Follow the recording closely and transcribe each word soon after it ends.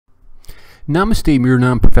Namaste,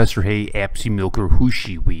 Mirnam, Professor Hey, Apsy Milker,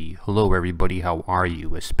 Hushiwi. Hello, everybody. How are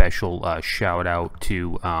you? A special shout out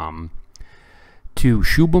to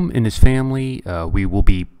Shubham and his family. We will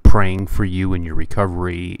be praying for you in your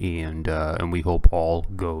recovery, and we hope all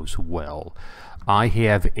goes well. I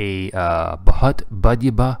have a Bharat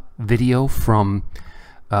Badyaba video from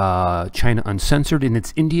China Uncensored, and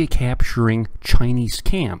it's India capturing Chinese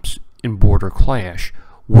camps in border clash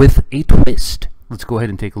with a twist. Let's go ahead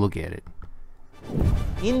and take a look at it.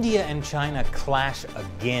 India and China clash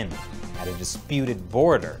again at a disputed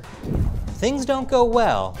border. Things don't go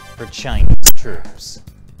well for Chinese troops.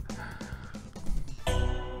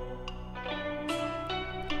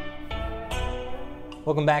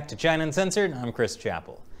 Welcome back to China Uncensored. I'm Chris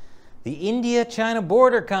Chappell. The India-China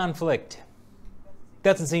border conflict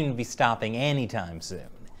doesn't seem to be stopping anytime soon,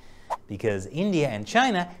 because India and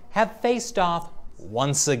China have faced off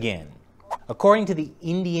once again. According to the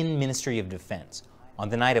Indian Ministry of Defense, on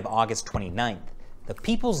the night of August 29th, the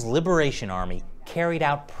People's Liberation Army carried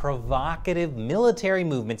out provocative military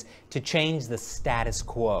movements to change the status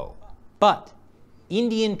quo. But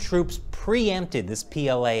Indian troops preempted this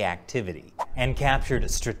PLA activity and captured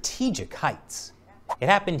strategic heights. It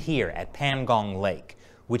happened here at Pangong Lake,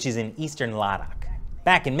 which is in eastern Ladakh.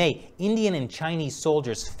 Back in May, Indian and Chinese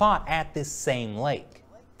soldiers fought at this same lake.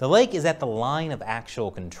 The lake is at the line of actual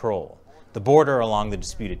control, the border along the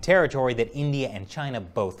disputed territory that India and China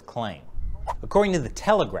both claim. According to the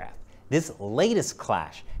Telegraph, this latest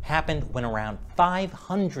clash happened when around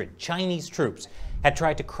 500 Chinese troops had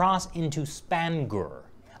tried to cross into Spangur,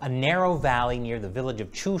 a narrow valley near the village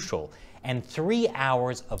of Chushul, and 3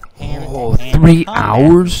 hours of hand-to-hand combat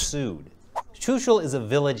ensued. Chushul is a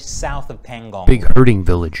village south of Pangong. Big herding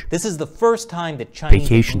village. This is the first time that Chinese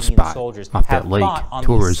vacation and Indian spot soldiers off have that lake. fought on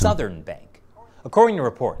the southern bank. According to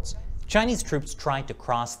reports, Chinese troops tried to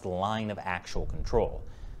cross the line of actual control.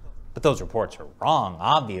 But those reports are wrong,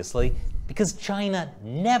 obviously, because China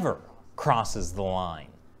never crosses the line,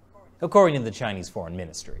 according to the Chinese Foreign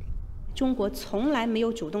Ministry. China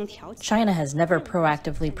has never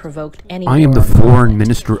proactively provoked any I am the foreign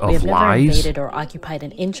minister of lies. We have never lies. invaded or occupied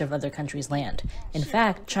an inch of other countries' land. In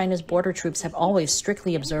fact, China's border troops have always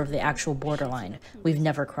strictly observed the actual borderline. We've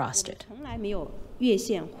never crossed it. You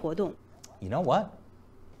know what?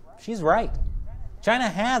 She's right. China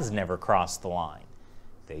has never crossed the line.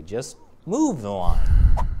 They just moved the line,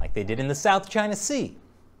 like they did in the South China Sea.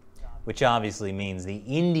 Which obviously means the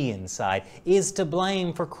Indian side is to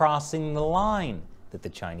blame for crossing the line that the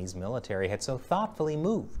Chinese military had so thoughtfully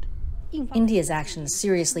moved. India's actions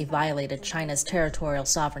seriously violated China's territorial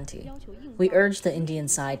sovereignty. We urge the Indian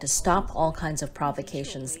side to stop all kinds of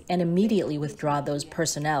provocations and immediately withdraw those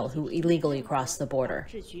personnel who illegally crossed the border.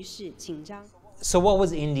 So what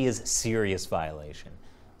was India's serious violation?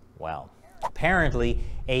 Well, apparently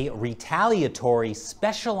a retaliatory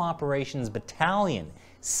special operations battalion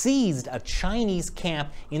seized a Chinese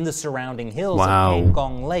camp in the surrounding hills of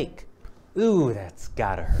Pangong Lake. Ooh, that's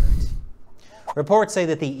gotta hurt. Reports say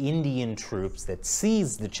that the Indian troops that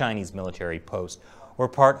seized the Chinese military post were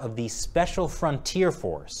part of the Special Frontier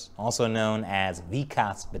Force, also known as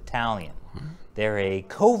Vikas Battalion. They're a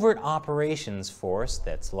covert operations force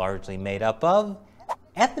that's largely made up of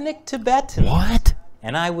ethnic Tibetans. What?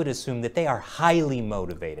 And I would assume that they are highly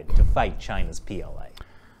motivated to fight China's PLA.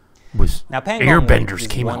 Now, Pangong Lake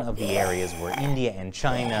is one of the areas where India and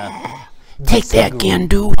China take that again,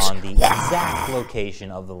 dudes. On the exact location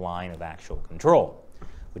of the line of actual control,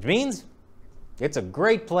 which means it's a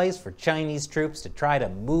great place for Chinese troops to try to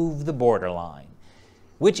move the borderline,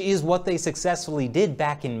 which is what they successfully did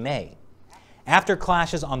back in May. After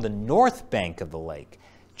clashes on the north bank of the lake,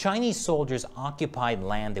 Chinese soldiers occupied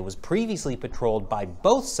land that was previously patrolled by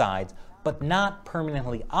both sides, but not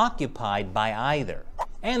permanently occupied by either.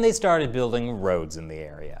 And they started building roads in the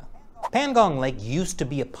area. Pangong Lake used to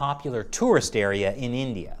be a popular tourist area in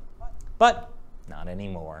India, but not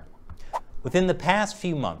anymore. Within the past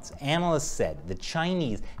few months, analysts said the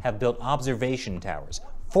Chinese have built observation towers,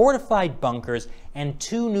 fortified bunkers, and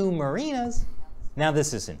 2 new marinas. Now,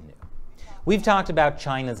 this isn't new. We've talked about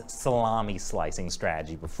China's salami slicing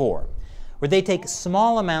strategy before, where they take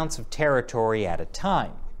small amounts of territory at a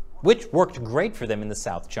time, which worked great for them in the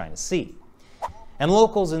South China Sea. And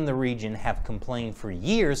locals in the region have complained for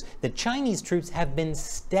years that Chinese troops have been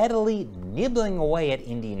steadily nibbling away at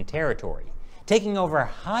Indian territory, taking over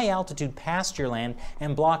high-altitude pasture land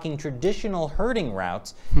and blocking traditional herding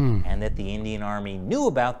routes, and that the Indian Army knew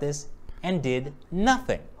about this and did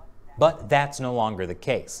nothing. But that's no longer the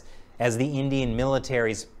case, as the Indian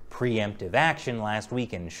military's preemptive action last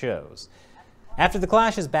weekend shows. After the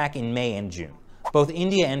clashes back in May and June, both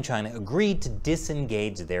India and China agreed to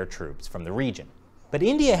disengage their troops from the region. But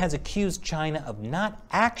India has accused China of not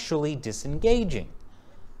actually disengaging,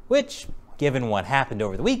 which, given what happened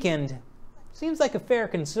over the weekend, seems like a fair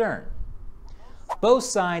concern. Both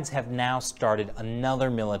sides have now started another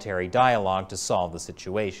military dialogue to solve the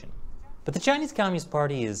situation. But the Chinese Communist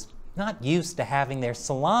Party is not used to having their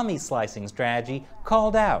salami slicing strategy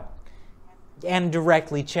called out and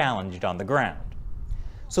directly challenged on the ground.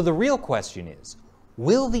 So the real question is,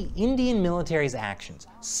 will the Indian military's actions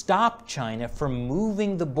stop China from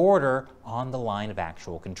moving the border on the line of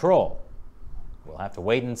actual control? We'll have to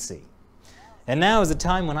wait and see. And now is the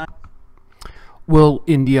time when Well,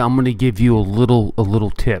 India, I'm going to give you a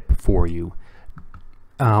little tip for you.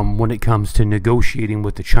 When it comes to negotiating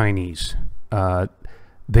with the Chinese,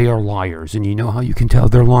 they are liars, and you know how you can tell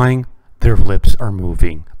they're lying? Their lips are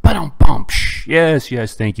moving. Ba-dum-bum. Yes,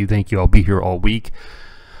 thank you. I'll be here all week.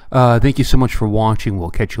 Thank you so much for watching. We'll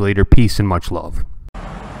catch you later. Peace and much love.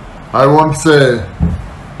 I want to say,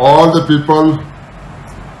 all the people,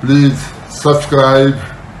 please subscribe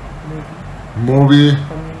Movie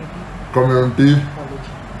Community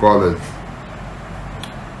College.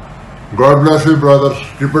 God bless you, brothers.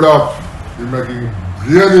 Keep it up. You're making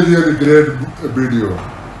really great video.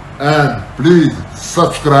 And please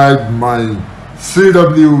subscribe my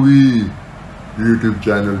CWV YouTube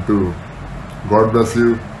channel too. God bless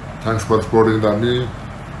you. Thanks for supporting me.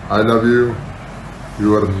 I love you.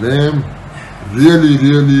 Your name really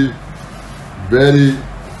very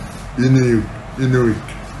Inuit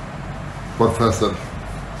Professor.